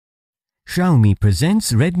Xiaomi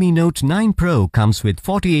presents Redmi Note 9 Pro. Comes with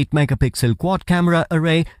 48 megapixel quad camera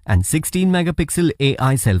array and 16 megapixel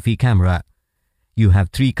AI selfie camera. You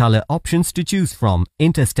have 3 color options to choose from: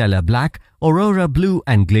 Interstellar Black, Aurora Blue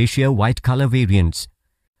and Glacier White color variants.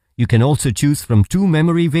 You can also choose from 2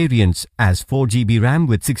 memory variants as 4GB RAM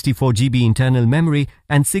with 64GB internal memory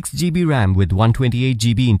and 6GB RAM with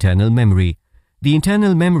 128GB internal memory. The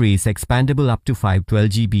internal memory is expandable up to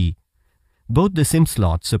 512GB. Both the SIM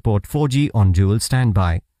slots support 4G on dual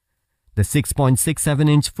standby. The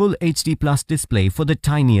 6.67-inch Full HD Plus display for the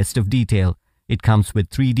tiniest of detail. It comes with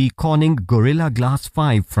 3D Corning Gorilla Glass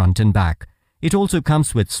 5 front and back. It also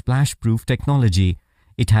comes with splash-proof technology.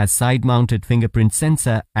 It has side-mounted fingerprint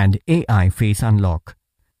sensor and AI face unlock.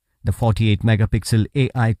 The 48 megapixel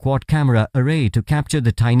AI quad camera array to capture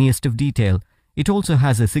the tiniest of detail. It also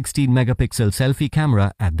has a 16 megapixel selfie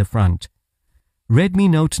camera at the front. Redmi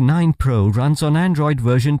Note 9 Pro runs on Android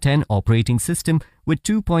version 10 operating system with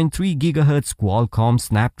 2.3 GHz Qualcomm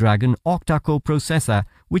Snapdragon octa-core processor,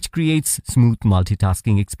 which creates smooth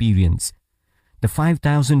multitasking experience. The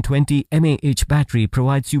 5020 mAh battery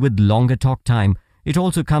provides you with longer talk time. It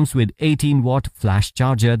also comes with 18-watt flash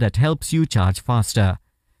charger that helps you charge faster.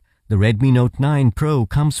 The Redmi Note 9 Pro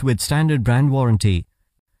comes with standard brand warranty.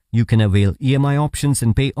 You can avail EMI options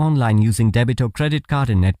and pay online using debit or credit card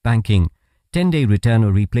and net banking. 10-day return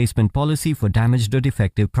or replacement policy for damaged or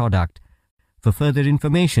defective product. For further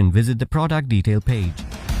information, visit the product detail page.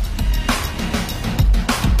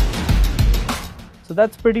 So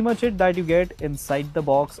that's pretty much it that you get inside the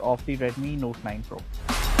box of the Redmi Note 9 Pro.